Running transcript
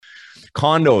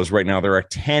Condos right now, there are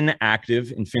 10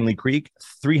 active in Findlay Creek.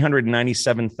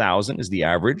 397,000 is the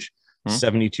average.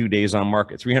 72 days on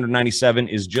market. 397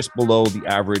 is just below the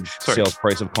average sales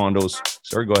price of condos.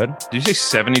 Sorry, go ahead. Did you say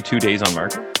 72 days on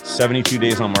market? 72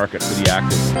 days on market for the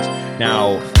active ones.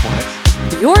 Now,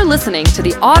 you're listening to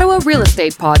the Ottawa Real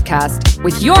Estate Podcast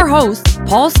with your hosts,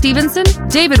 Paul Stevenson,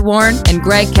 David Warren, and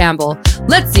Greg Campbell.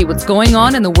 Let's see what's going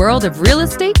on in the world of real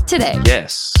estate today.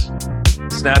 Yes.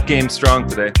 Snap game strong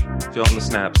today. Feeling the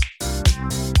snaps.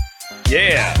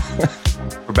 Yeah.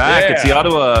 We're back. Yeah. It's the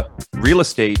Ottawa Real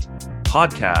Estate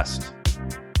Podcast.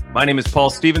 My name is Paul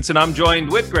Stevenson. I'm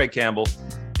joined with Greg Campbell.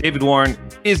 David Warren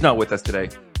is not with us today.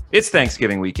 It's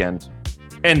Thanksgiving weekend.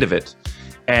 End of it.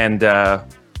 And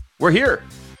we're here.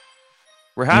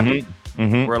 We're happy.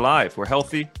 We're alive. We're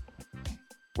healthy.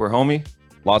 We're homey.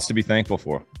 Lots to be thankful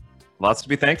for. Lots to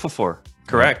be thankful for.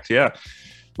 Correct. Yeah.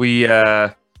 We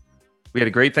had a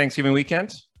great Thanksgiving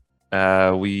weekend.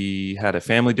 We had a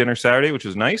family dinner Saturday, which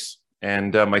was nice.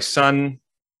 And my son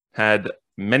had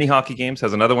many hockey games,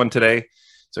 has another one today.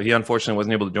 So he unfortunately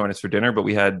wasn't able to join us for dinner, but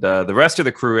we had the rest of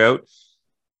the crew out.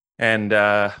 And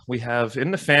we have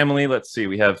in the family, let's see,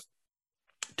 we have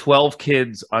 12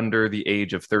 kids under the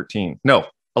age of 13. No,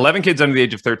 11 kids under the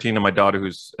age of 13 and my daughter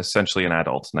who's essentially an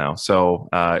adult now. So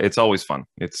it's always fun.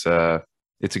 It's a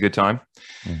good time.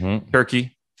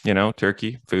 Turkey,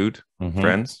 turkey, food,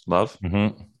 friends, love.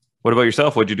 What about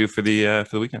yourself? What'd you do for the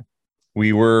weekend?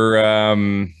 We were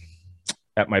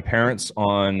at my parents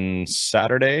on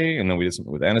Saturday, and then we did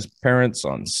something with Anna's parents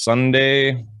on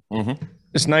Sunday.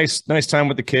 Just nice time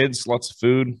with the kids. Lots of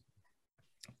food,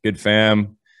 good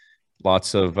fam.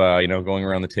 Lots of going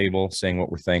around the table, saying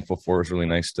what we're thankful for is really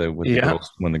nice to with the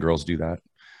girls, when the girls do that.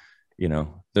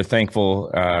 They're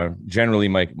thankful. Generally,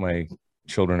 my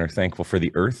children are thankful for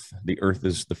the earth. The earth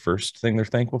is the first thing they're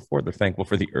thankful for. They're thankful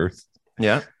for the earth.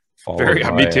 Yeah.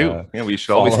 Me too. We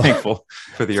should always be thankful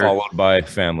for the earth. Followed by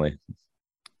family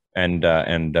and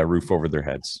a roof over their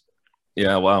heads.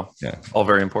 Yeah. Wow. Yeah. All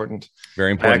very important.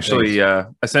 Very important. Actually, I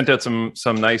sent out some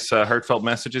nice heartfelt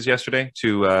messages yesterday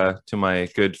to my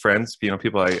good friends.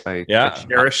 People I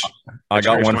cherish. I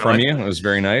got one from you. It was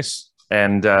very nice.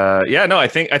 And I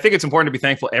think it's important to be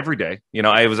thankful every day.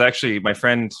 I was actually my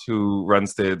friend who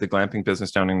runs the glamping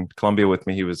business down in Columbia with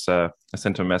me. He was I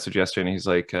sent him a message yesterday, and he's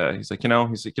like,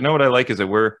 what I like is that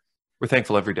we're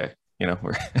thankful every day.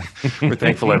 We're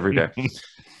thankful every day.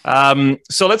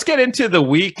 So let's get into the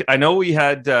week. I know we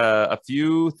had a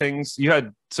few things. You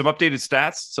had some updated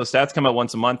stats. So stats come out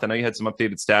once a month. I know you had some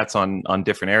updated stats on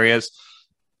different areas.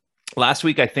 Last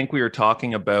week, I think we were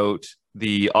talking about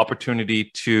the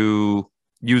opportunity to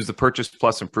use the Purchase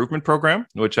Plus Improvement Program,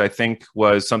 which I think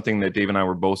was something that Dave and I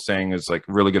were both saying is like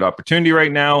a really good opportunity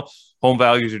right now. Home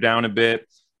values are down a bit.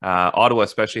 Ottawa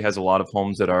especially has a lot of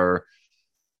homes that are,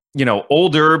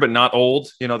 older, but not old.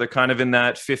 They're kind of in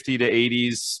that 50 to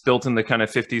 80s, built in the kind of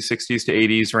 50s, 60s to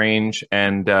 80s range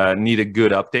and need a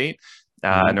good update.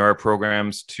 And there are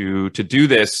programs to do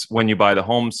this when you buy the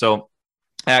home. So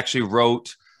I actually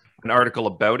wrote an article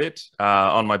about it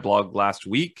on my blog last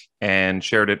week and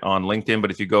shared it on LinkedIn. But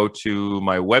if you go to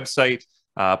my website,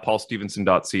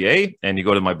 paulstevenson.ca, and you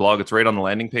go to my blog, it's right on the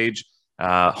landing page.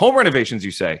 Home renovations,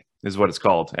 you say, is what it's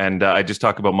called. And I just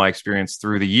talk about my experience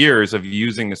through the years of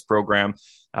using this program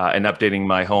and updating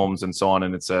my homes and so on.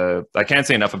 And I can't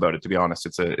say enough about it, to be honest.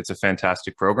 It's a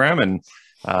fantastic program. And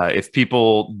if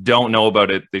people don't know about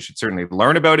it, they should certainly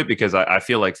learn about it, because I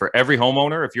feel like for every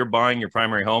homeowner, if you're buying your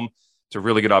primary home, it's a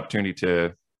really good opportunity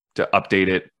to update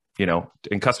it,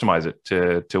 and customize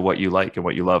it to what you like and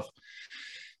what you love.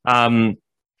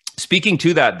 Speaking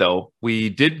to that, though, we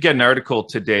did get an article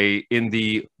today in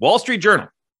the Wall Street Journal.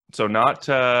 So not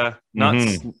the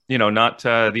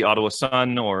Ottawa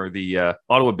Sun or the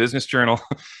Ottawa Business Journal,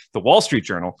 the Wall Street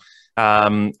Journal.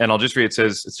 And I'll just read. It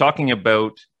says it's talking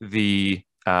about the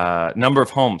number of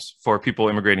homes for people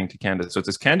immigrating to Canada. So it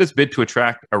says Canada's bid to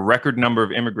attract a record number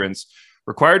of immigrants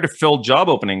required to fill job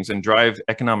openings and drive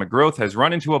economic growth has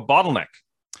run into a bottleneck.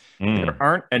 There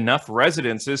aren't enough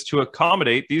residences to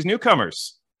accommodate these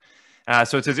newcomers.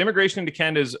 So it says immigration into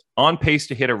Canada is on pace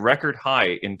to hit a record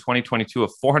high in 2022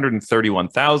 of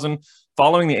 431,000,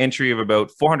 following the entry of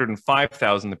about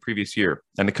 405,000 the previous year.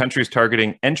 And the country is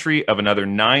targeting entry of another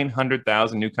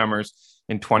 900,000 newcomers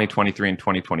in 2023 and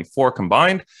 2024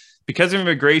 combined. Because of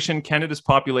immigration, Canada's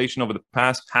population over the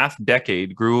past half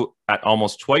decade grew at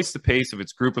almost twice the pace of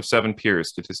its group of 7 peers,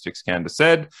 Statistics Canada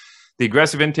said. The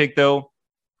aggressive intake, though,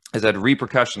 has had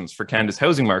repercussions for Canada's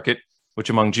housing market, which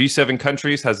among G7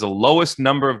 countries has the lowest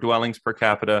number of dwellings per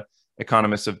capita,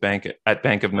 economists at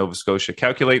Bank of Nova Scotia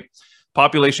calculate.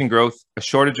 Population growth, a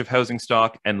shortage of housing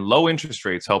stock, and low interest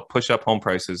rates help push up home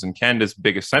prices in Canada's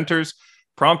biggest centers,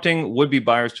 prompting would-be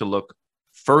buyers to look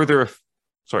farther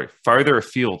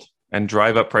afield and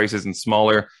drive up prices in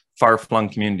smaller, far-flung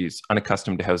communities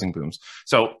unaccustomed to housing booms.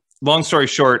 So, long story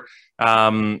short,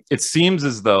 it seems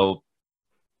as though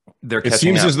they're catching up. It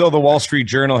seems as though the Wall Street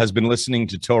Journal has been listening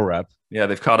to TOREP. Yeah,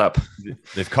 they've caught up.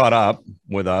 They've caught up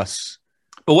with us.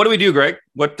 But what do we do, Greg?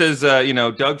 What does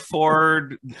Doug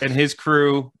Ford and his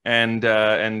crew and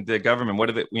the government? What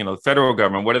are the federal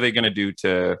government? What are they going to do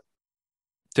to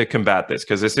combat this?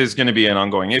 Because this is going to be an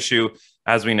ongoing issue,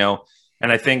 as we know.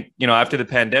 And I think after the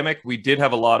pandemic, we did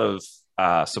have a lot of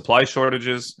supply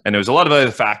shortages, and there was a lot of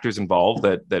other factors involved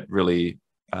that really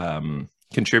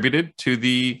contributed to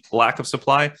the lack of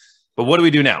supply. But what do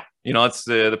we do now? It's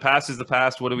the past is the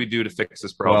past. What do we do to fix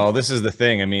this problem? Well, this is the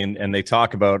thing. I mean, and they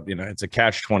talk about, it's a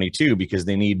catch-22 because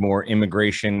they need more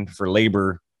immigration for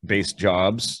labor-based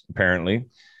jobs, apparently,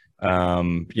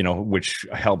 which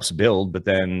helps build. But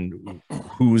then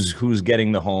who's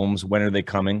getting the homes? When are they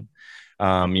coming?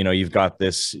 You've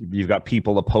got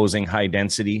people opposing high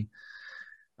density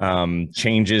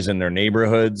changes in their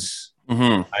neighborhoods.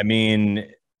 Mm-hmm. I mean,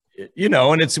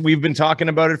 and we've been talking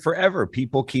about it forever.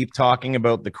 People keep talking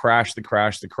about the crash.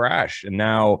 And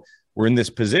now we're in this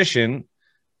position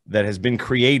that has been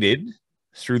created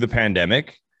through the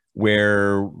pandemic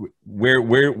where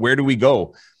do we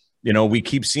go? We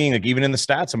keep seeing, like, even in the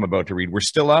stats I'm about to read, we're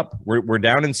still up. We're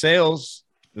down in sales.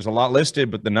 There's a lot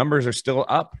listed, but the numbers are still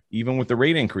up, even with the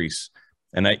rate increase.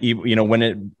 And when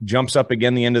it jumps up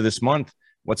again the end of this month,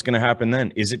 what's going to happen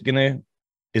then? Is it going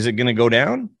to go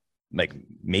down? Like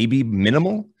maybe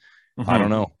minimal? Mm-hmm. I don't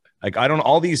know. Like,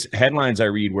 all these headlines I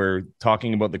read were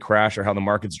talking about the crash or how the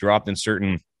market's dropped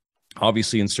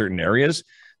obviously in certain areas,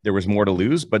 there was more to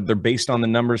lose, but they're based on the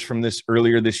numbers from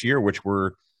earlier this year, which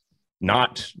were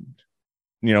not,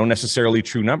 necessarily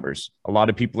true numbers. A lot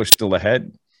of people are still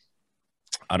ahead.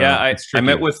 I actually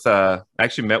met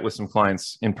with some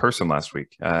clients in person last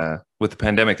week. With the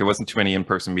pandemic, there wasn't too many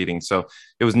in-person meetings. So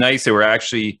it was nice. They were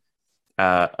actually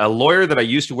a lawyer that I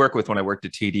used to work with when I worked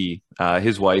at TD,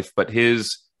 his wife, but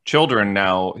his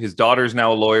daughter's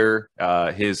now a lawyer.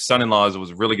 His son-in-law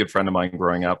was a really good friend of mine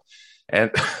growing up.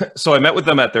 And so I met with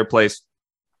them at their place,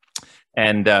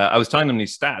 and I was telling them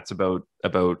these stats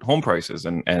about home prices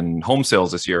and home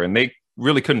sales this year. And they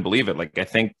really couldn't believe it. Like, I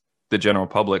think the general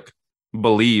public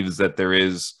believes that there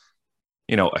is,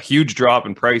 a huge drop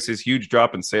in prices, huge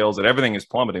drop in sales, that everything is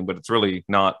plummeting, but it's really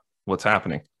not what's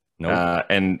happening. Nope.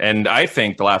 And I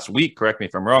think the last week, correct me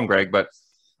if I'm wrong, Greg, but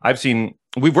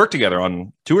we've worked together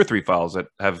on 2 or 3 files that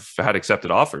have had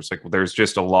accepted offers. Like, there's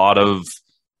just a lot of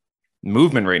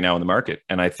movement right now in the market.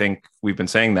 And I think we've been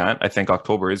saying that. I think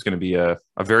October is going to be a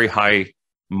very high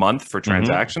month for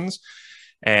transactions.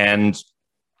 Mm-hmm. And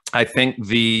I think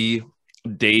the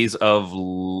days of,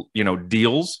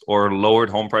 deals or lowered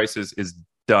home prices is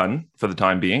done for the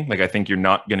time being. Like, I think you're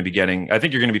going to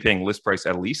be paying list price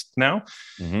at least now.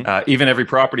 Mm-hmm. Even every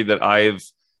property that I've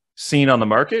seen on the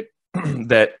market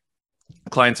that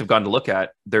clients have gone to look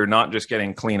at, they're not just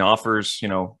getting clean offers,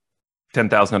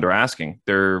 10,000 under asking.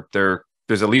 There's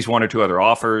at least 1 or 2 other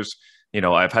offers.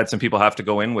 I've had some people have to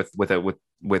go in with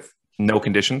no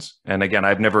conditions. And again,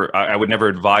 I would never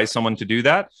advise someone to do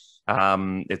that.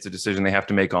 It's a decision they have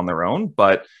to make on their own,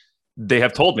 but they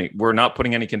have told me, we're not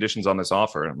putting any conditions on this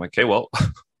offer. And I'm like, okay, well,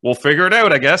 we'll figure it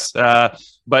out, I guess.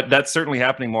 But that's certainly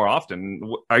happening more often.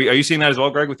 Are you seeing that as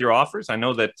well, Greg, with your offers? I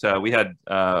know that we had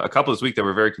a couple this week that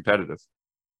were very competitive.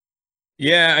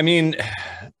 Yeah, I mean,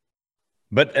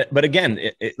 but again,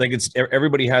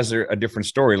 everybody has a different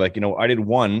story. Like, I did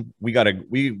one,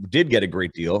 we did get a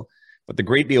great deal, but the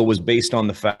great deal was based on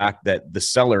the fact that the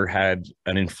seller had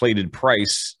an inflated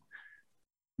price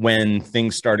when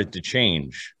things started to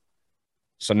change.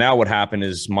 So now what happened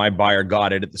is my buyer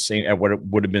got it at what it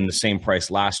would have been the same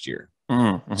price last year.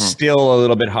 Mm-hmm. Still a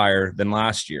little bit higher than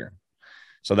last year.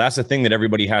 So that's the thing that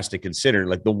everybody has to consider.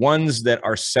 Like, the ones that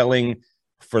are selling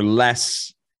for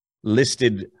less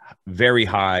listed very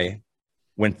high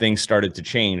when things started to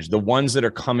change. The ones that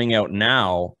are coming out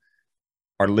now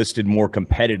are listed more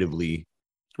competitively,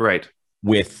 right,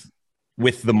 with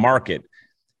the market.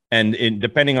 And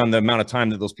depending on the amount of time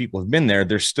that those people have been there,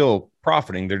 they're still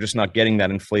profiting. They're just not getting that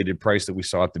inflated price that we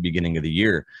saw at the beginning of the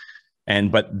year.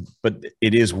 But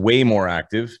it is way more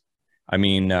active. I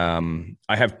mean,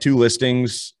 I have 2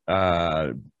 listings.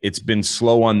 It's been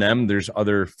slow on them. There's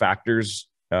other factors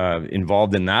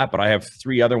involved in that, but I have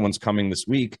 3 other ones coming this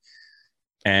week.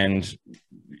 And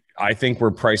I think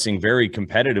we're pricing very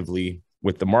competitively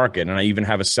with the market. And I even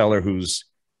have a seller who's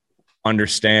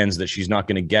understands that she's not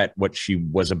going to get what she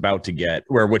was about to get,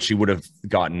 or what she would have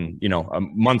gotten,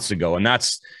 months ago. And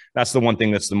that's the one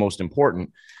thing that's the most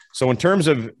important. So in terms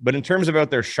of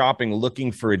out there shopping,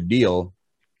 looking for a deal,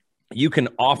 you can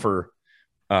offer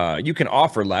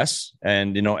less.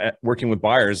 And, working with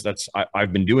buyers,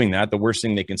 I've been doing that. The worst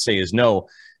thing they can say is no,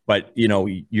 but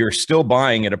you're still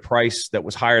buying at a price that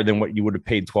was higher than what you would have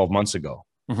paid 12 months ago.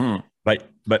 Mm-hmm.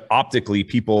 But optically,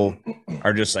 people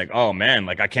are just like, oh man,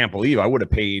 like I can't believe I would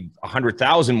have paid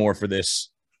 $100,000 more for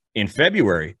this in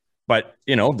February. But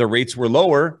the rates were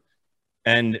lower,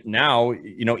 and now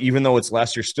even though it's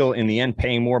less, you're still in the end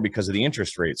paying more because of the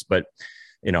interest rates. But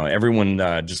everyone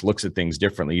just looks at things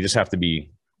differently. You just have to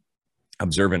be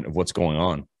observant of what's going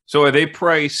on. So are they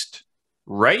priced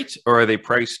right, or are they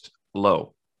priced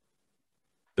low?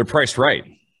 They're priced right.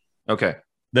 Okay.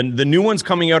 The new ones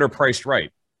coming out are priced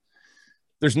right.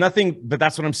 There's nothing, but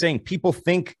that's what I'm saying. People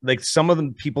think, like, some of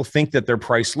them people think that they're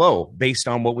priced low based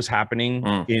on what was happening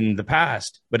in the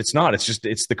past, but it's not.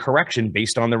 It's the correction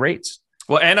based on the rates.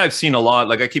 Well, and I've seen a lot,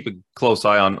 like I keep a close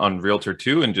eye on Realtor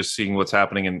too, and just seeing what's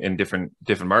happening in different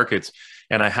markets.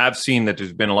 And I have seen that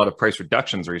there's been a lot of price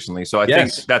reductions recently. So I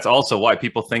think that's also why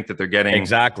people think that they're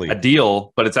getting a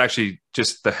deal, but it's actually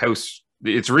just the house.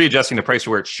 It's readjusting the price to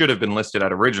where it should have been listed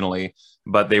at originally,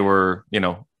 but they were,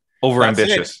 over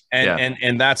ambitious.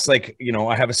 And that's like,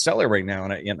 I have a seller right now,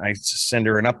 and I send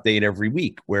her an update every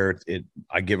week where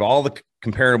I give all the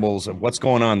comparables of what's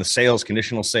going on, the sales,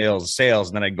 conditional sales,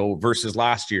 and then I go versus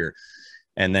last year,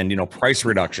 and then, price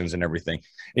reductions and everything,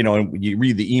 and you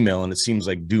read the email and it seems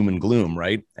like doom and gloom.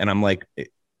 Right. And I'm like,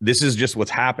 this is just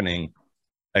what's happening.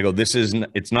 I go,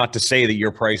 it's not to say that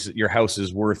your house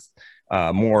is worth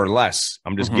more or less.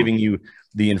 I'm just giving you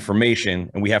the information,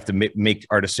 and we have to make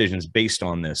our decisions based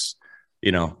on this,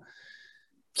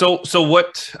 So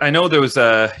what I know, there was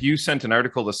you sent an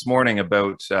article this morning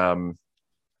about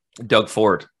Doug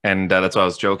Ford, and that's why I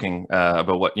was joking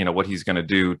about what he's going to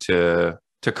do to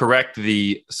correct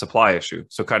the supply issue.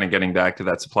 So kind of getting back to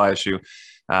that supply issue,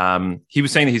 he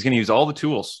was saying that he's going to use all the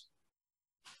tools.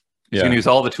 He's going to use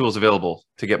all the tools available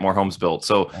to get more homes built.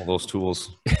 So all those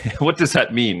tools. What does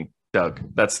that mean, Doug?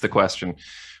 That's the question.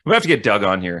 We have to get Doug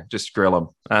on here, just grill him,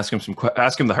 ask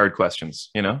him the hard questions,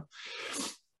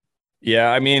 Yeah,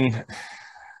 I mean,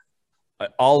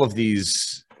 all of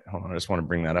these. Hold on, I just want to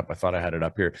bring that up. I thought I had it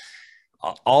up here.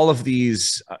 All of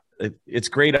these, it's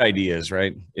great ideas,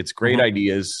 right? It's great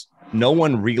ideas. No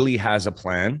one really has a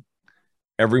plan.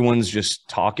 Everyone's just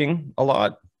talking a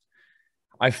lot,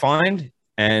 I find,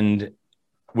 and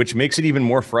which makes it even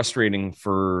more frustrating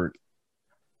for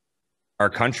our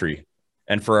country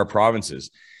and for our provinces,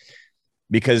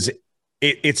 because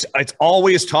it's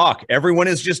always talk. Everyone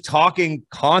is just talking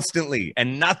constantly,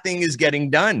 and nothing is getting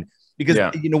done.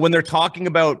 Because when they're talking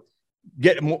about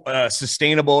getting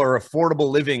sustainable or affordable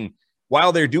living,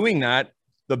 while they're doing that,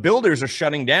 the builders are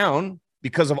shutting down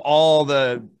because of all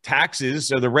the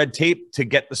taxes or the red tape to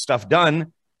get the stuff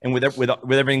done, and with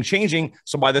everything changing.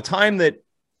 So by the time that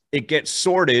it gets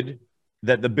sorted,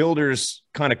 that the builders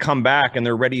kind of come back and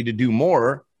they're ready to do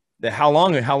more, that how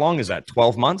long is that?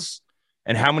 12 months?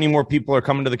 And how many more people are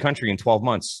coming to the country in 12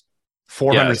 months?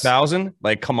 400,000? Yes.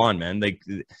 Like, come on, man.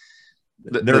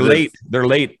 They're late. They're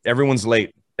late. Everyone's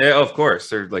late. Yeah, of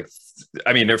course. They're like,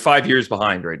 they're 5 years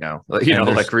behind right now.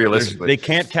 Like realistically, they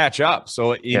can't catch up.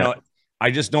 So,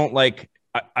 I just don't like,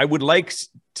 I would like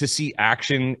to see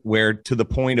action where, to the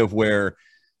point of where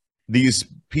these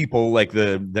people like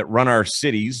that run our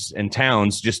cities and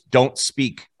towns just don't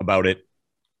speak about it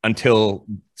until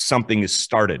something is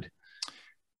started.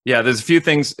 Yeah, there's a few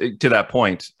things to that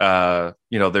point.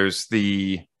 There's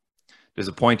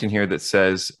a point in here that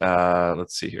says,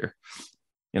 let's see here.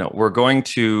 We're going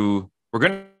to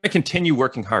continue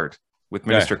working hard with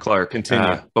Minister Clark.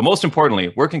 Continue. But most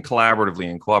importantly, working collaboratively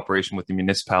in cooperation with the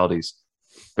municipalities,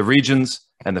 the regions,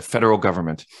 and the federal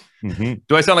government. Mm-hmm.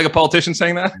 Do I sound like a politician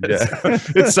saying that? Yeah.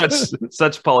 It's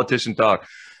such politician talk.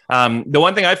 The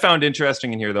one thing I found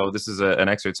interesting in here, though, this is an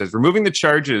excerpt. It says, removing the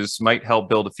charges might help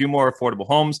build a few more affordable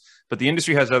homes, but the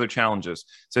industry has other challenges.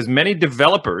 It says many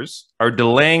developers are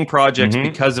delaying projects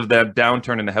because of the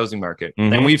downturn in the housing market.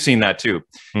 And we've seen that too.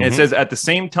 And it says at the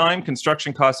same time,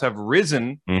 construction costs have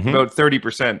risen about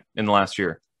 30% in the last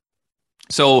year.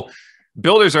 So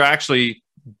builders are actually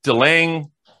delaying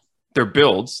their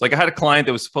builds. Like, I had a client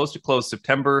that was supposed to close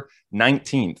September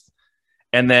 19th.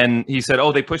 And then he said,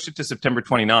 oh, they pushed it to September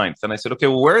 29th. And I said, okay,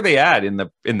 well, where are they at in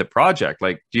the project?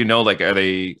 Like, do you know, like, are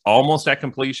they almost at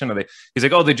completion? He's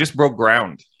like, oh, they just broke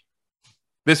ground.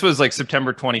 This was like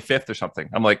September 25th or something.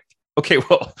 I'm like, okay,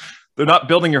 well, they're not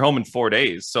building your home in 4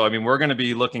 days. So I mean, we're going to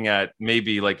be looking at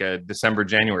maybe like a December,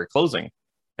 January closing.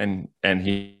 And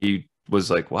he was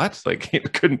like, what? Like he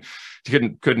couldn't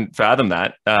fathom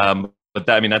that. But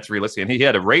that, I mean, that's realistic. And he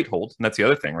had a rate hold, and that's the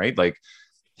other thing, right? Like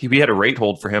we had a rate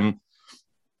hold for him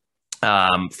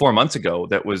 4 months ago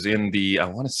that was in the, I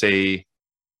want to say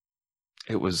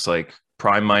it was like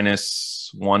prime minus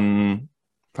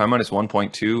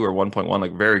 1.2 or 1.1,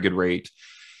 like very good rate.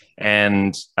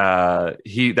 And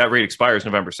that rate expires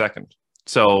November 2nd.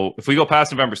 So if we go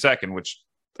past November 2nd, which,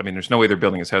 I mean, there's no way they're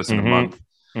building his house in a month,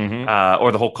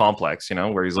 or the whole complex, you know,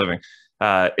 where he's living.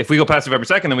 If we go past November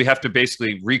 2nd, then we have to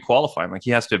basically re-qualify him. Like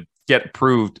he has to get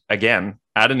approved again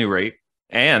at a new rate,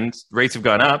 and rates have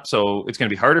gone up. So it's going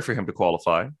to be harder for him to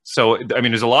qualify. So, I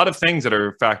mean, there's a lot of things that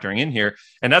are factoring in here.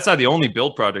 And that's not the only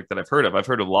build project that I've heard of. I've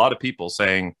heard a lot of people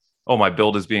saying, oh, my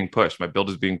build is being pushed. My build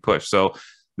is being pushed. So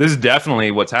this is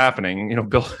definitely what's happening. You know,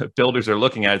 builders are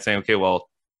looking at it saying, okay, well,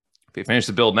 if we finish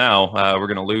the build now, we're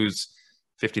going to lose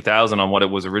 $50,000 on what it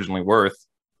was originally worth.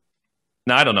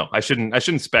 Now, I don't know. I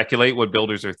shouldn't speculate what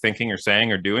builders are thinking or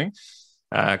saying or doing,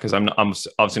 because I'm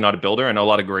obviously not a builder. I know a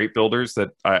lot of great builders that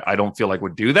I don't feel like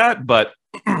would do that, but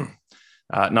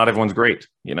not everyone's great,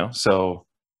 you know. So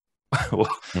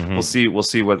we'll see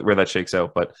where that shakes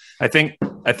out. But I think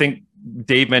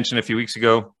Dave mentioned a few weeks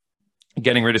ago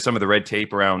getting rid of some of the red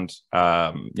tape around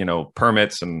you know,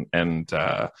 permits and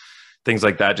things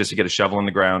like that, just to get a shovel in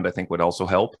the ground, I think would also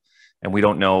help. And we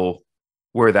don't know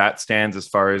where that stands as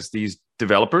far as these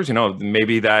developers. You know,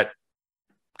 maybe that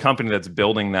company that's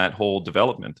building that whole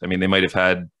development, I mean, they might have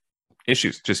had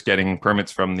issues just getting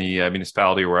permits from the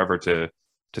municipality or wherever to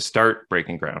start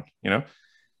breaking ground, you know?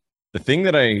 The thing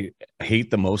that I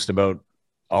hate the most about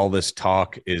all this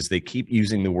talk is they keep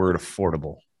using the word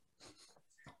affordable.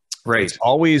 Right. It's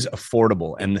always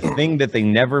affordable. And the thing that they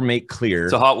never make clear,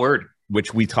 it's a hot word,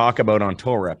 which we talk about on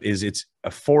TOREP, is it's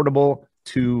affordable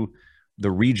to the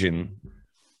region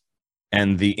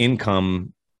and the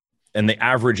income and the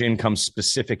average income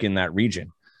specific in that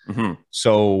region.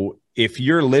 So if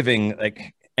you're living,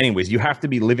 like, anyways, you have to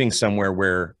be living somewhere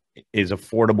where it is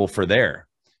affordable for there,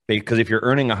 because if you're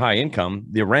earning a high income,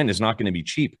 the rent is not going to be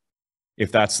cheap.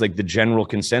 If that's like the general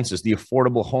consensus, the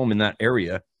affordable home in that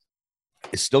area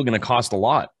is still going to cost a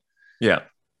lot. Yeah.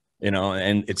 You know,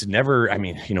 and it's never, I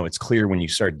mean, you know, it's clear when you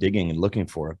start digging and looking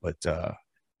for it, but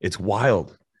it's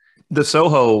wild. The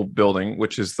Soho building,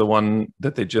 which is the one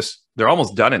that they're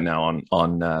almost done it now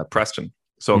on Preston.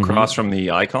 So across from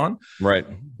the Icon, right,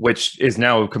 which is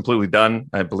now completely done.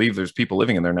 I believe there's people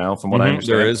living in there now, from what I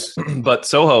understand. There is, but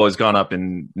Soho has gone up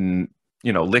in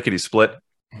you know, lickety split,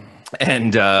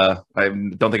 and I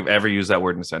don't think I've ever used that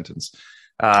word in a sentence.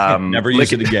 Never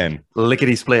use it again.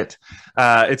 Lickety split.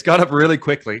 It's gone up really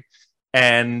quickly,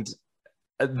 and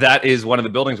that is one of the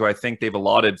buildings where I think they've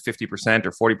allotted 50%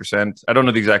 or 40%. I don't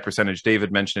know the exact percentage.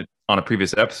 David mentioned it on a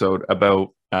previous episode about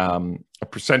a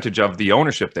percentage of the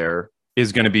ownership there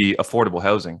is going to be affordable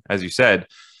housing, as you said.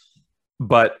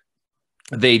 But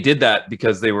they did that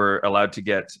because they were allowed to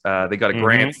get, they got a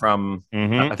grant from,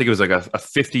 I think it was like a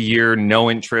 50-year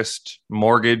no interest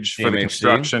mortgage for the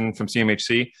construction from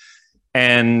CMHC.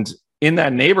 And in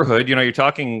that neighborhood, you know, you're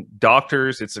talking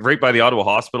doctors. It's right by the Ottawa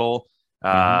Hospital.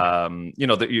 You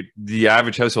know, the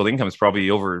average household income is probably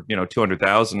over, you know,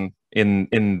 200,000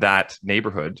 in that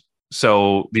neighborhood.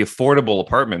 So the affordable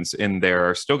apartments in there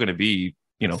are still going to be,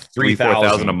 you know,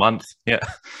 3,000-4,000 a month. Yeah.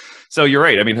 So you're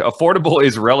right. I mean, affordable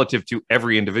is relative to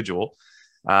every individual.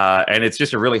 And it's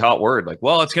just a really hot word. Like,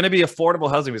 well, it's going to be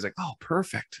affordable housing. He's like, oh,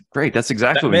 perfect. Great. That's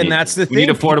exactly what we need. That's the thing. We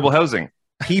need affordable housing.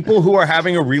 People who are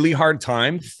having a really hard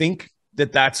time think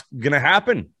that that's going to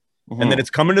happen. And that it's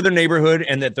coming to their neighborhood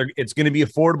and that it's going to be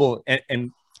affordable.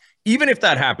 And even if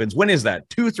that happens, when is that?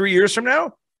 2-3 years from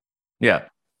now? Yeah.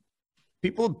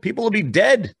 People will be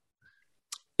dead.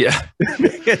 Yeah.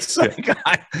 It's like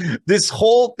this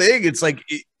whole thing. It's like,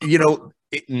 you know,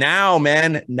 now,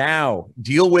 man, now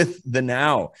deal with the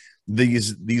now.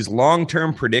 These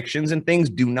long-term predictions and things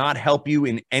do not help you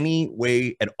in any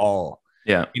way at all.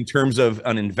 Yeah. In terms of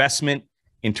an investment,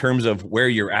 in terms of where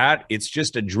you're at, it's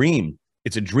just a dream.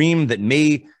 It's a dream that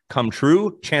may come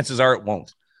true. Chances are it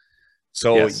won't.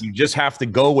 So you just have to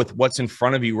go with what's in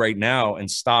front of you right now and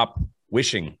stop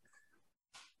wishing.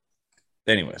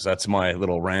 Anyways, that's my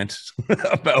little rant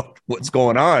about what's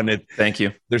going on. Thank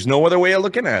you. There's no other way of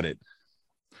looking at it.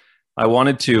 I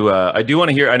wanted to, I do want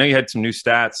to hear, I know you had some new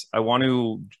stats. I want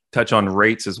to touch on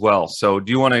rates as well. So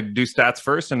do you want to do stats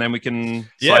first and then we can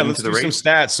slide let's into the do rates?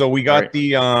 some stats. So we got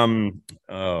the,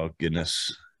 oh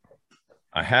goodness.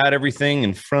 I had everything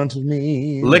in front of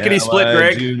me. Lickety split,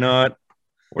 Greg. Do not.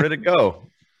 Where did it go?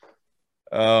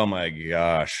 Oh my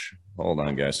gosh. Hold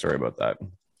on, guys. Sorry about that.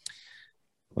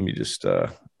 Let me just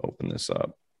open this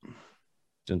up.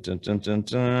 Dun, dun, dun, dun,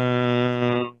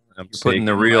 dun. I'm putting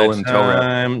the reel in tow wrap.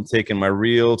 I'm taking my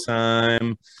real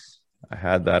time. I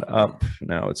had that up.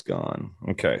 Now it's gone.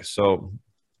 Okay, so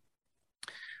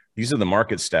these are the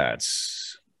market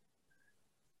stats.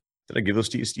 Did I give those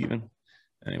to you, Stephen?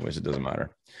 Anyways, it doesn't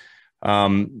matter.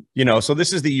 So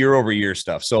this is the year over year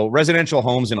stuff. So residential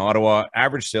homes in Ottawa,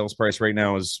 average sales price right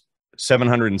now is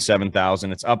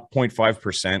 707,000. It's up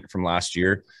 0.5% from last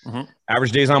year.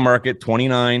 Average days on market,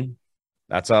 29.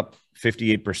 That's up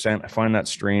 58%. I find that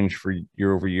strange for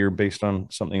year over year based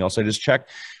on something else I just checked.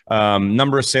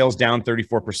 Number of sales down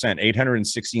 34%,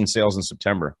 816 sales in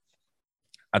September.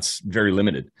 That's very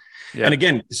limited. Yeah. And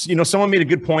again, someone made a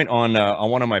good point on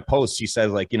one of my posts. He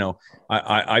says, like,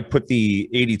 I put the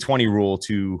 80-20 rule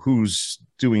to who's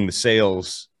doing the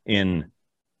sales in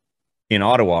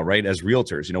Ottawa, right? As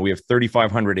realtors, we have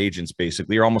 3,500 agents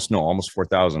basically, or almost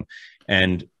 4,000.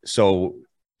 And so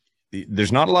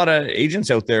there's not a lot of agents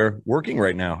out there working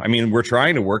right now. I mean, we're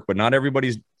trying to work, but not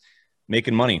everybody's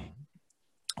making money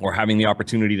or having the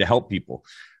opportunity to help people.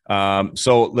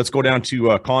 So let's go down to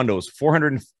condos.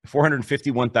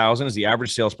 451,000 is the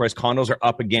average sales price. Condos are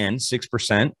up again,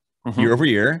 6% year over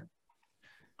year.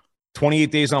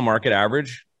 28 days on market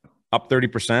average, up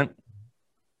 30%.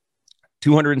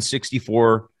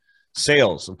 264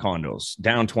 sales of condos,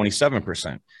 down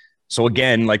 27%. So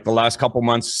again, like the last couple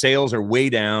months, sales are way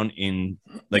down in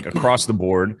like across the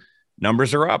board.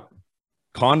 Numbers are up.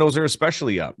 Condos are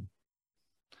especially up.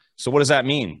 So what does that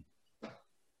mean?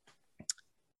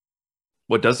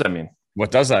 What does that mean?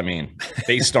 What does that mean?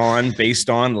 Based on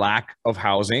lack of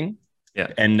housing. Yeah.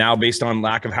 And now based on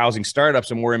lack of housing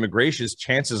startups and more immigrations,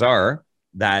 chances are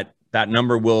that that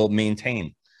number will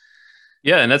maintain.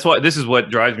 Yeah. And that's why this is what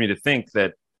drives me to think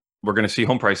that we're going to see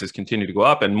home prices continue to go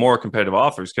up and more competitive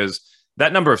offers, because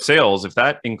that number of sales, if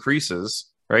that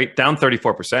increases, right, down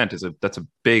 34% that's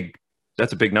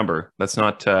a big number. That's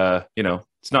not,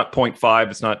 it's not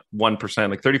 0.5, it's not 1%.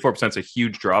 Like 34% is a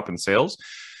huge drop in sales.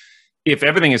 If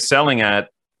everything is selling at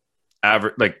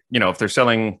average, if they're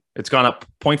selling, it's gone up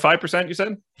 0.5%, you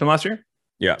said, from last year?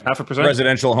 Yeah. 0.5%.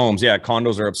 Residential homes. Yeah.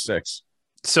 Condos are up 6.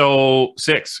 So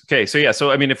 6. Okay. So yeah.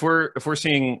 So I mean, if we're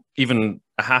seeing even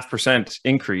a 0.5%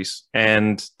 increase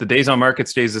and the days on market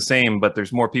stays the same, but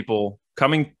there's more people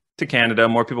coming to Canada,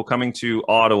 more people coming to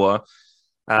Ottawa,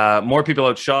 more people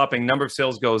out shopping, number of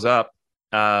sales goes up.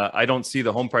 I don't see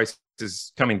the home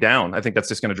prices coming down. I think that's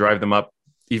just going to drive them up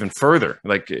even further,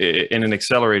 like in an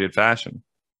accelerated fashion.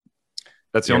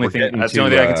 That's the only thing. That's the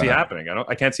only thing I can see happening.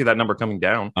 I can't see that number coming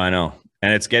down. I know,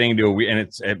 and it's getting to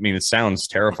it sounds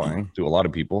terrifying to a lot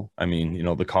of people. I mean,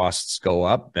 the costs go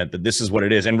up. That this is what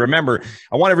it is. And remember,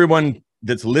 I want everyone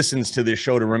that listens to this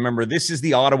show to remember this is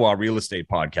the Ottawa Real Estate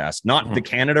Podcast, not the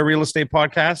Canada Real Estate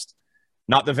Podcast,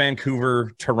 not the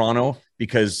Vancouver, Toronto,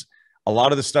 because a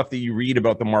lot of the stuff that you read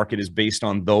about the market is based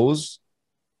on those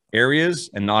areas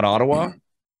and not Ottawa.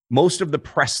 Most of the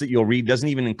press that you'll read doesn't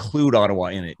even include Ottawa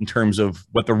in it in terms of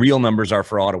what the real numbers are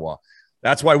for Ottawa.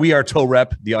 That's why we are Tow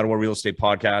Rep, the Ottawa Real Estate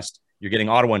Podcast. You're getting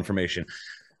Ottawa information.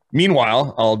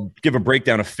 Meanwhile, I'll give a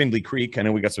breakdown of Findlay Creek. I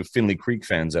know we got some Findlay Creek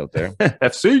fans out there.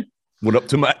 FC. What up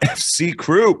to my FC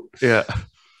crew? Yeah.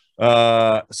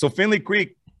 So Findlay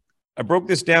Creek, I broke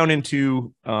this down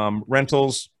into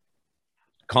rentals,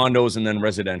 condos, and then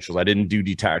residentials. I didn't do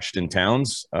detached in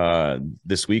towns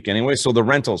this week anyway. So the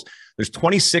rentals, there's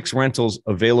 26 rentals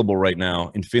available right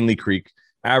now in Findlay Creek,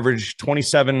 average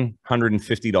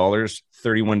 $2,750,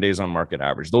 31 days on market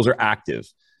average. Those are active.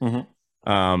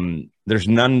 There's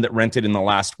none that rented in the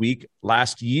last week.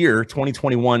 Last year,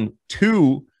 2021,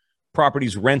 2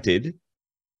 properties rented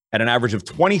at an average of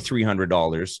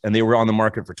 $2,300, and they were on the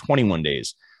market for 21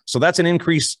 days. So that's an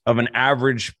increase of an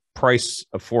average price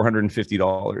of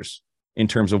 $450 in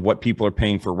terms of what people are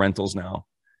paying for rentals now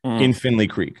in Findlay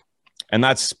Creek. And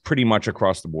that's pretty much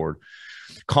across the board.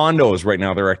 Condos right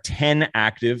now, there are 10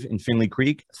 active in Findlay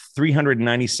Creek.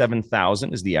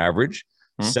 397,000 is the average.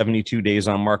 72 days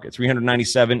on market.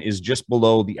 397 is just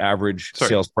below the average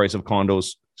sales price of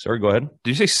condos. Sorry, go ahead.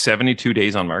 Did you say 72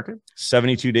 days on market?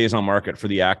 72 days on market for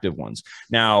the active ones.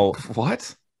 Now,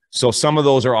 what? So some of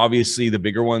those are obviously the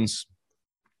bigger ones.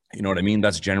 You know what I mean?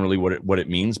 That's generally what it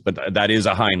means, but that is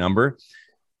a high number.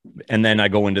 And then I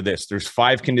go into this. There's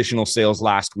 5 conditional sales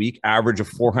last week, average of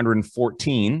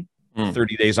 414,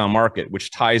 30 days on market, which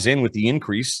ties in with the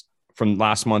increase from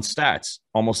last month's stats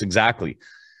almost exactly.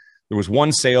 There was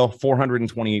 1 sale,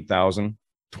 428,000,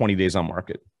 20 days on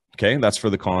market. Okay, that's for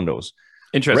the condos.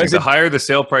 Interesting. The higher the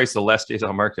sale price, the less days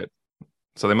on market.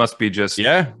 So they must be just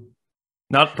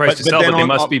Not price to sell, but they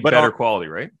must be better quality,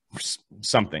 right?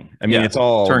 Something. I mean, it's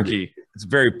all turnkey. It's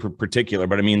very particular,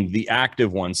 but I mean, the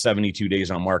active ones, 72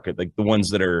 days on market, like the ones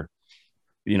that are,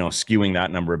 skewing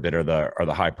that number a bit are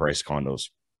the high price condos.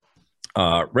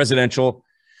 Residential,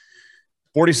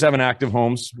 47 active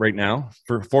homes right now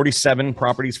for 47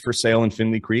 properties for sale in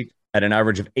Findlay Creek at an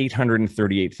average of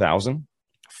 838,000,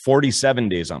 47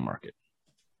 days on market.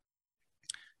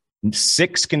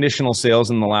 6 conditional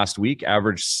sales in the last week,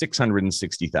 average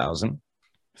 660,000,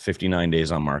 59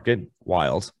 days on market.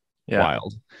 Wild.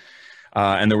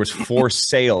 And there was 4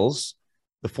 sales.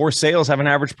 The 4 sales have an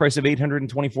average price of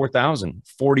 824,000,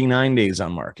 49 days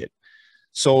on market.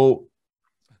 So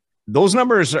those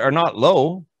numbers are not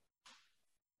low.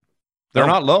 They're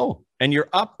not low, and you're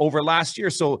up over last year.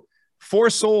 So 4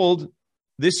 sold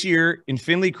this year in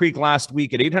Findlay Creek last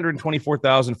week at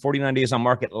 824,000, 49 days on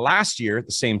market. Last year at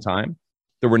the same time,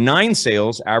 there were 9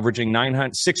 sales averaging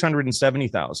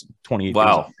 670,000, 28 days on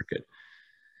market.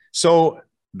 So,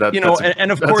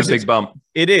 and of course, a big bump.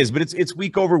 It is, but it's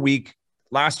week over week.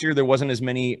 Last year, there wasn't as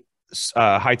many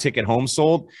high ticket homes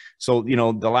sold. So,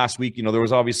 the last week, there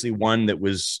was obviously one that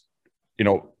was,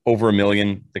 over $1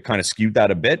 million that kind of skewed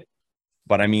that a bit.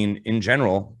 But I mean, in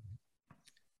general,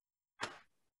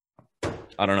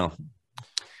 I don't know.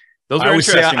 Those are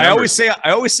interesting. I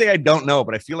always say I don't know,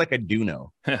 but I feel like I do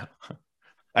know.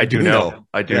 I do know.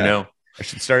 I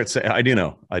should start saying I do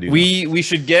know. We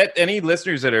should get any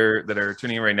listeners that are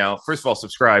tuning in right now. First of all,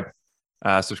 subscribe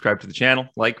to the channel,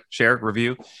 like, share,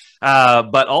 review,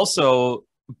 but also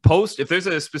post if there's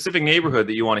a specific neighborhood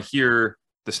that you want to hear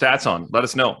the stats on. Let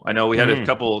us know. I know we had a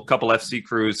couple FC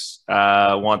crews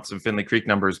want some Findlay Creek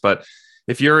numbers, but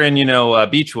if you're in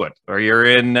Beechwood or you're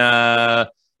in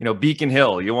Beacon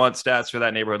Hill, you want stats for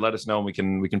that neighborhood, let us know,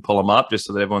 and we can pull them up just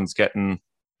so that everyone's getting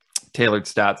tailored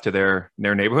stats to their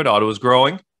neighborhood. Ottawa's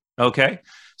growing, okay,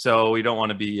 so we don't want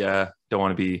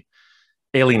to be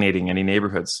alienating any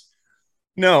neighborhoods.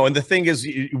 No, and the thing is,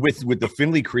 with the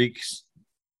Findlay Creeks,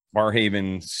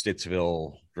 Barhaven,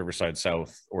 Stittsville, Riverside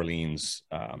South, Orleans,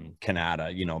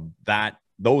 Canada,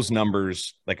 those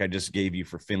numbers, like I just gave you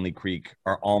for Findlay Creek,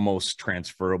 are almost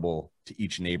transferable to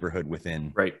each neighborhood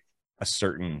within a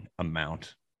certain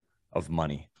amount of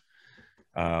money.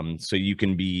 So you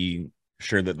can be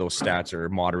sure that those stats are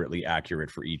moderately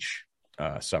accurate for each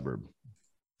suburb.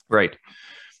 Right.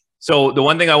 So the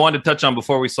one thing I wanted to touch on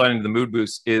before we slide into the mood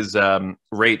boost is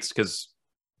rates, because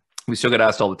we still get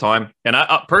asked all the time. And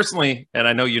I personally, and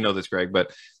I know you know this, Greg,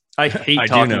 but I hate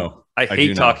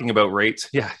talking about rates.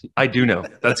 Yeah, I do know.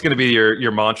 That's going to be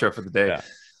your mantra for the day. Yeah.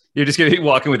 You're just going to be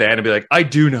walking with Anne and be like, I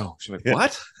do know. She's like,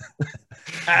 what?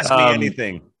 Ask me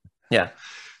anything. Yeah.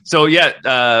 So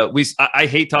I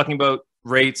hate talking about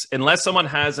rates unless someone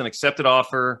has an accepted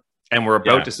offer and we're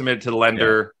about to submit it to the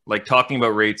lender. Yeah. Like, talking about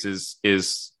rates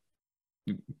is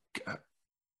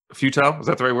futile. Is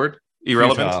that the right word?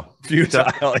 Irrelevant.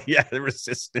 Futile. Yeah, the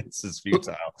resistance is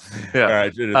futile. Yeah. All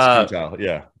right, it's futile.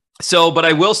 Yeah. So, but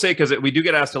I will say, because we do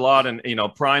get asked a lot, and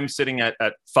Prime sitting at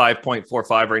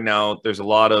 5.45 right now, there's a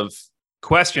lot of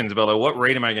questions about what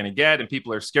rate am I going to get, and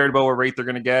people are scared about what rate they're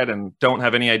going to get and don't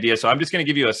have any idea. So I'm just going to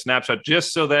give you a snapshot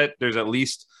just so that there's at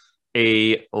least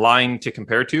a line to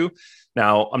compare to.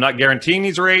 Now, I'm not guaranteeing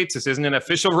these rates. This isn't an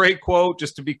official rate quote,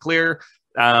 just to be clear.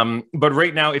 But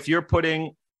right now, if you're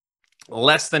putting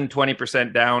less than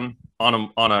 20% down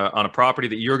on a property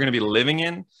that you're going to be living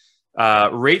in,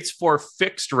 rates for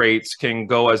fixed rates can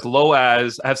go as low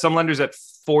as, I have some lenders at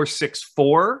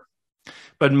 4.64,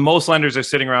 but most lenders are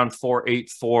sitting around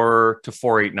 4.84 to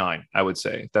 4.89. I would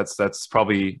say that's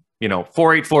probably,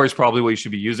 4.84 is probably what you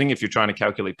should be using if you're trying to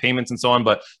calculate payments and so on.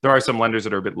 But there are some lenders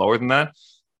that are a bit lower than that.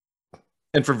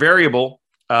 And for variable,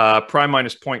 prime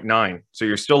minus 0.9. So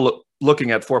you're still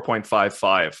looking at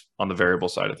 4.55 on the variable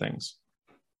side of things.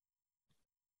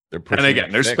 And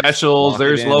again, there's specials,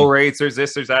 there's low rates, there's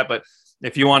this, there's that. But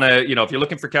if you want to, if you're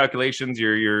looking for calculations,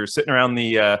 you're sitting around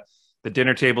the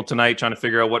dinner table tonight trying to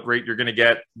figure out what rate you're going to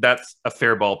get, that's a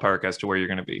fair ballpark as to where you're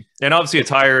going to be. And obviously it's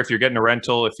higher if you're getting a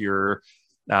rental. If you're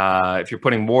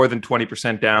putting more than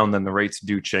 20% down, then the rates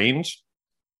do change.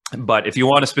 But if you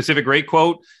want a specific rate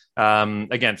quote,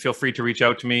 again, feel free to reach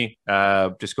out to me.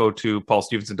 Just go to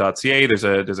paulstevenson.ca.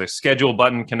 There's a schedule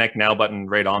button, connect now button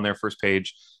right on their first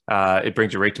page. It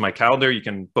brings you right to my calendar. You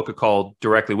can book a call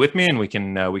directly with me, and we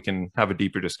can have a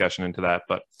deeper discussion into that.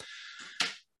 But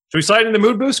should we slide into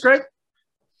mood boost, Greg?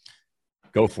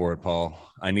 Go for it, Paul.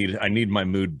 I need my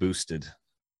mood boosted.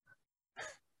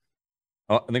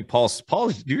 Oh, I think Paul,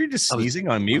 you're just sneezing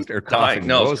on mute or coughing?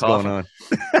 No, what's going on?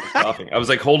 Coughing. I was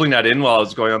like holding that in while I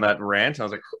was going on that rant. I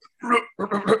was like,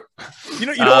 You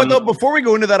know what though? Before we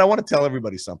go into that, I want to tell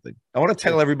everybody something. I want to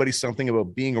tell everybody something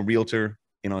about being a realtor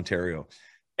in Ontario.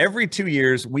 Every 2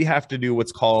 years, we have to do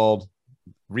what's called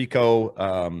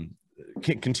RECO,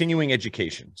 continuing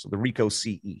education. So the RECO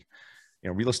CE,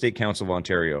 Real Estate Council of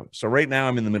Ontario. So right now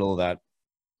I'm in the middle of that.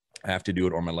 I have to do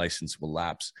it or my license will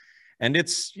lapse. And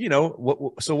it's,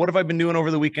 what have I been doing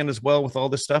over the weekend as well with all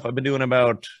this stuff? I've been doing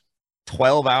about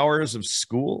 12 hours of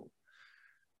school.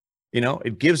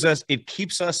 It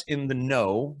keeps us in the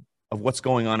know of what's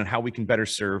going on and how we can better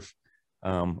serve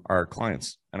our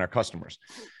clients and our customers.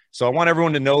 So I want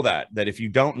everyone to know that if you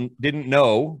didn't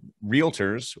know,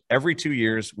 realtors, every 2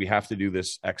 years, we have to do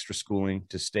this extra schooling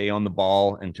to stay on the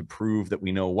ball and to prove that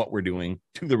we know what we're doing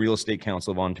to the Real Estate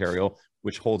Council of Ontario,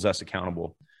 which holds us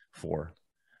accountable for,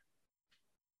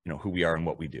 who we are and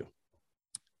what we do.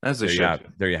 There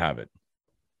you have it.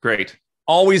 Great.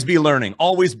 Always be learning.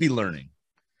 Always be learning.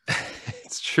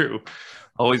 It's true.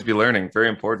 Always be learning. Very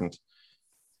important.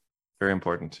 Very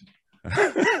important.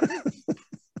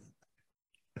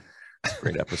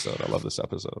 Great episode. I love this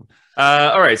episode.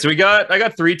 All right. So I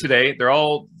got 3 today. They're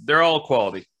all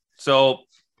quality. So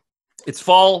it's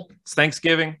fall. It's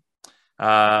Thanksgiving.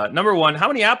 Number 1, how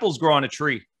many apples grow on a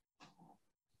tree?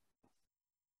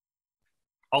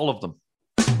 All of them.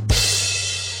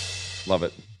 Love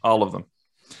it. All of them.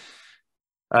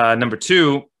 Number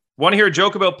 2, want to hear a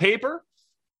joke about paper?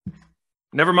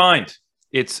 Never mind.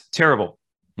 It's terrible.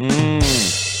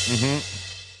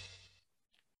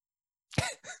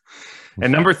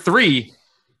 And number 3,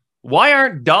 why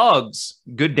aren't dogs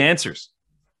good dancers?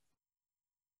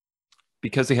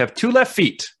 Because they have 2 left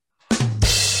feet.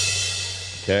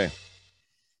 Okay.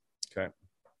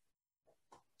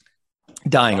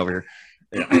 Dying over here.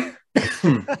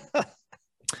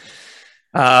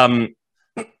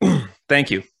 Thank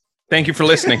you. Thank you for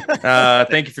listening.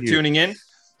 Thank you for tuning in.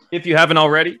 If you haven't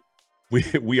already,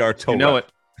 we are told. You know it.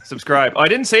 Subscribe. Oh, I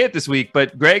didn't say it this week,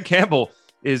 but Greg Campbell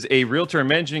is a realtor and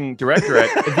managing director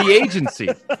at The Agency.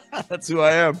 That's who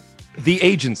I am. The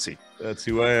Agency. That's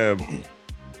who I am.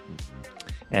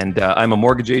 And I'm a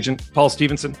mortgage agent, Paul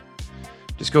Stevenson.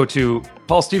 Just go to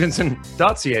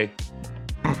paulstevenson.ca.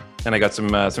 And I got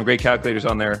some great calculators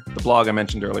on there. The blog I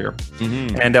mentioned earlier.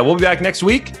 And we'll be back next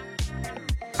week.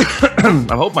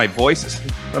 I hope my voice is...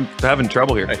 I'm having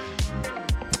trouble here.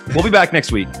 We'll be back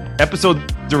next week.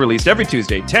 Episodes are released every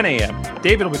Tuesday, 10 a.m.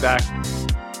 David will be back.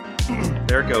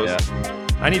 There it goes. Yeah.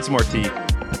 I need some more tea.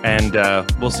 And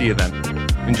we'll see you then.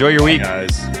 Enjoy your week.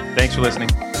 Guys. Thanks for listening.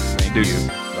 Thank you.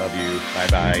 Love you.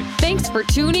 Bye-bye. Thanks for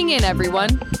tuning in,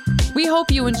 everyone. We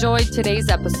hope you enjoyed today's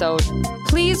episode.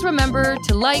 Please remember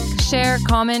to like, share,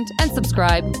 comment, and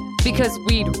subscribe because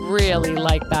we'd really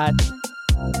like that.